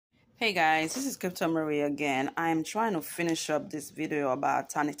Hey guys, this is Crypto Marie again. I'm trying to finish up this video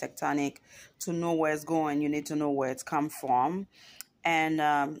about TecTonic. To know where it's going, you need to know where it's come from. And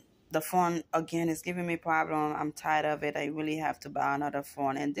the phone, again, is giving me problem. I'm tired of it. I really have to buy another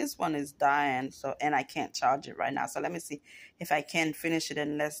phone. And this one is dying, and I can't charge it right now. So let me see if I can finish it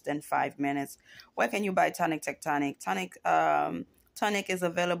in less than 5 minutes. Where can you buy TecTonic? Tonic is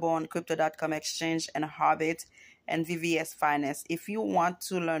available on Crypto.com exchange and Hobbit and VVS Finance. If you want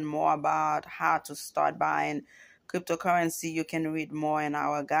to learn more about how to start buying cryptocurrency, you can read more in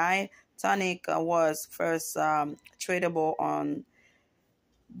our guide. Tonic was first tradable on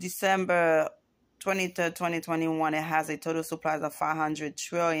December 23rd, 2021. It has a total supply of 500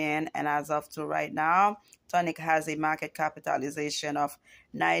 trillion, and as of to right now, Tonic has a market capitalization of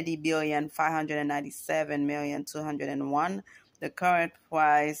 90,597,201,000. The current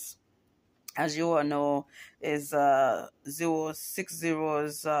price, as you all know, is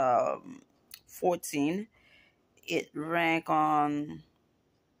 06014. It rank on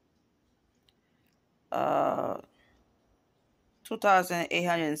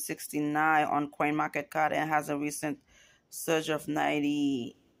 2,869 on CoinMarketCap and has a recent surge of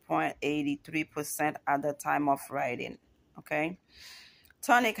 90.83% at the time of writing. Okay.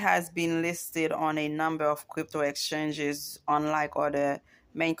 Tonic has been listed on a number of crypto exchanges. Unlike other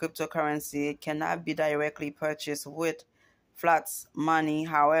main cryptocurrency, it cannot be directly purchased with fiat money.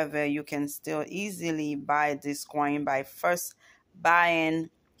 However, you can still easily buy this coin by first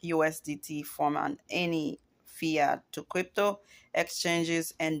buying USDT from any fiat to crypto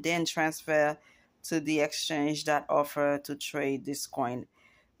exchanges and then transfer to the exchange that offer to trade this coin.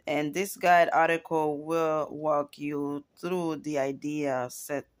 And this guide article will walk you through the idea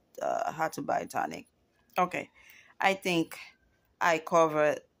set how to buy Tonic. Okay, I think I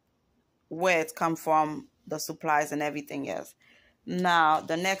covered where it come from, the supplies and everything else. Now,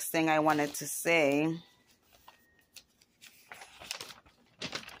 the next thing I wanted to say,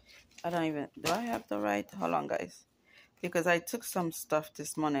 do I have the right? Hold on, guys. Because I took some stuff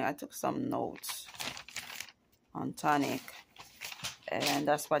this morning. I took some notes on Tonic. And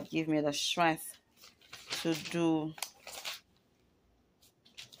that's what gave me the strength to do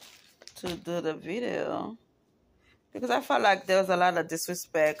the video, because I felt like there was a lot of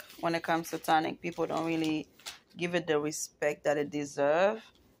disrespect when it comes to Tonic. People don't really give it the respect that it deserves,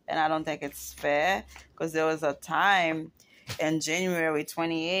 and I don't think it's fair, because there was a time in January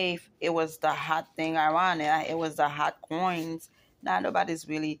 28th, it was the hot thing around it. It was the hot coins. Now nobody's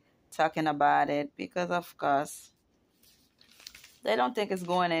really talking about it because, of course, they don't think it's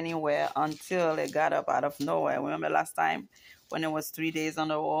going anywhere until it got up out of nowhere. Remember last time when it was 3 days on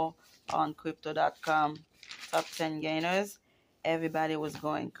the wall on Crypto.com, top 10 gainers? Everybody was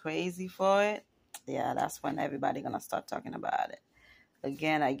going crazy for it. Yeah, that's when everybody going to start talking about it.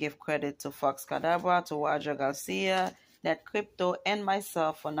 Again, I give credit to Fox Cadabra, to Roger Garcia, Net Crypto, and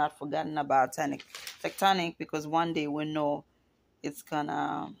myself for not forgetting about TecTonic, because one day we know it's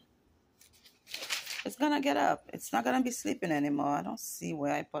gonna get up. It's not gonna be sleeping anymore. I don't see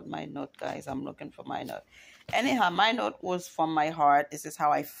where I put my note, guys. I'm looking for my note. Anyhow, my note was from my heart. This is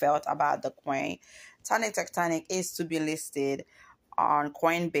how I felt about the coin. TecTonic is to be listed on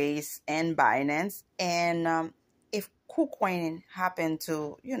Coinbase and Binance. And if KuCoin happen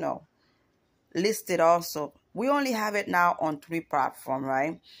to, list it also, we only have it now on 3 platforms,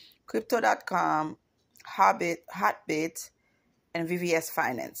 right? Crypto.com, Hotbit, and VVS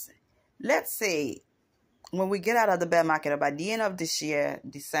Finance. Let's say when we get out of the bear market by the end of this year,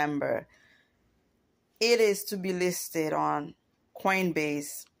 December, it is to be listed on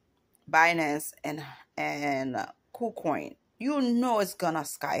Coinbase, Binance, and KuCoin. You know it's gonna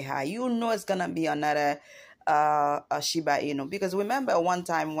sky high. You know it's gonna be another Shiba Inu, because remember one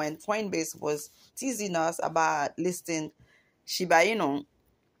time when Coinbase was teasing us about listing Shiba Inu,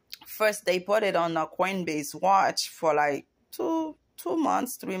 first they put it on a Coinbase watch for like 2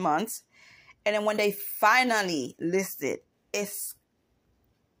 months, 3 months. And then when they finally listed, it's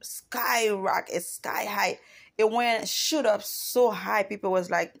skyrocket, it's sky high. It went shoot up so high. People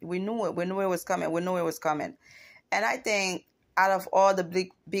was like, we knew it was coming. We knew it was coming. And I think out of all the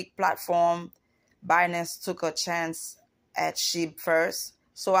big platform, Binance took a chance at SHIB first.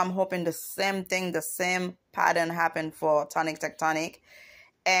 So I'm hoping the same thing, the same pattern happened for TecTonic.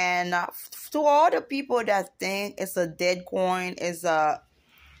 And to all the people that think it's a dead coin, it's a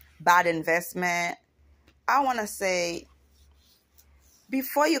bad investment, I want to say,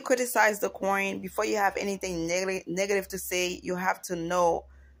 before you criticize the coin, before you have anything negative to say, you have to know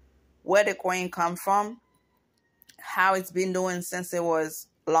where the coin come from, how it's been doing since it was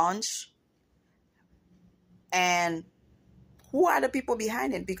launched, and who are the people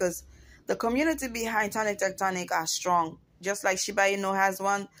behind it? Because the community behind TecTonic are strong. Just like Shiba Inu has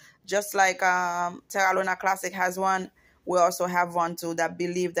one, just like Terra Luna Classic has one. We also have one too that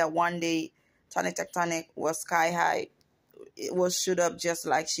believe that one day TecTonic was sky high. It will shoot up just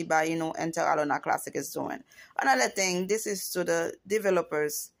like Shiba Inu and Terra Luna Classic is doing. Another thing, this is to the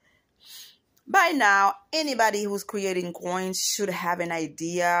developers. By now, anybody who's creating coins should have an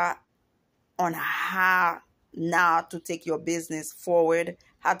idea on how now to take your business forward,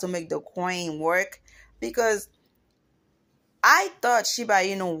 how to make the coin work. Because I thought Shiba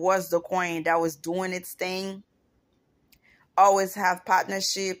Inu was the coin that was doing its thing. Always have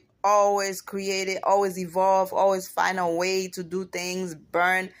partnership, always create it, always evolve, always find a way to do things,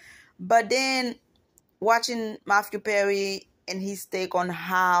 burn. But then watching Matthew Perry and his take on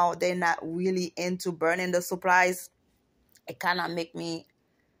how they're not really into burning the supplies, it kind of make me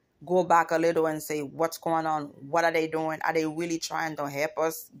go back a little and say, what's going on? What are they doing? Are they really trying to help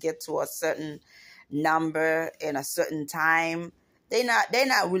us get to a certain number in a certain time? They're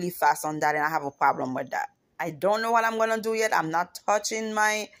not really fast on that, and I have a problem with that. I don't know what I'm gonna do yet. I'm not touching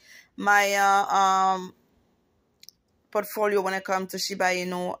my portfolio when it comes to Shiba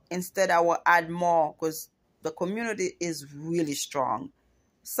Inu. Instead, I will add more because the community is really strong.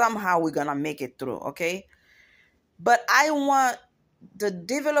 Somehow we're gonna make it through, okay? But I want the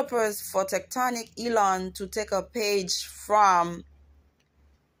developers for TecTonic Elon to take a page from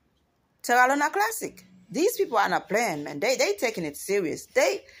Terra Luna Classic. These people are not playing, man. They taking it serious.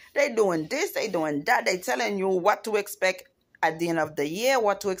 They doing this, they doing that. They telling you what to expect at the end of the year,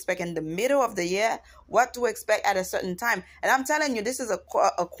 what to expect in the middle of the year, what to expect at a certain time. And I'm telling you, this is a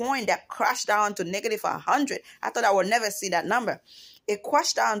coin that crashed down to negative 100. I thought I would never see that number. It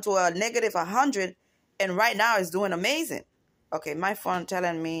crashed down to a negative 100, and right now it's doing amazing. Okay, my phone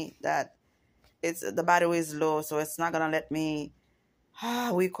telling me that the battery is low, so it's not gonna let me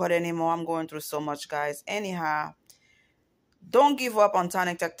record anymore. I'm going through so much, guys. Anyhow, don't give up on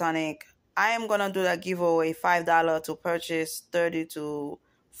TecTonic. I am gonna do that giveaway, $5 to purchase 30 to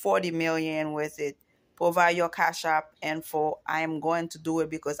 40 million with it. Provide your Cash App info. I am going to do it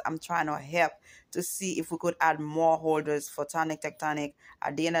because I'm trying to help to see if we could add more holders for TecTonic.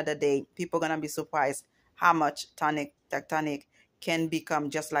 At the end of the day, people are gonna be surprised how much TecTonic can become,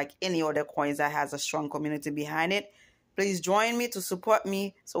 just like any other coins that has a strong community behind it. Please join me to support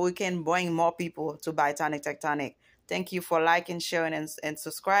me so we can bring more people to buy TecTonic. Thank you for liking, sharing, and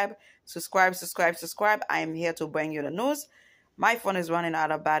subscribe. Subscribe. I am here to bring you the news. My phone is running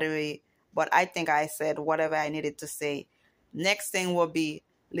out of battery, but I think I said whatever I needed to say. Next thing will be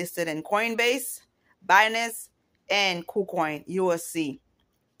listed in Coinbase, Binance, and KuCoin. You will see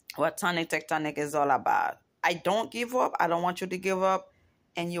what TecTonic is all about. I don't give up. I don't want you to give up.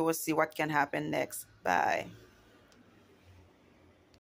 And you will see what can happen next. Bye.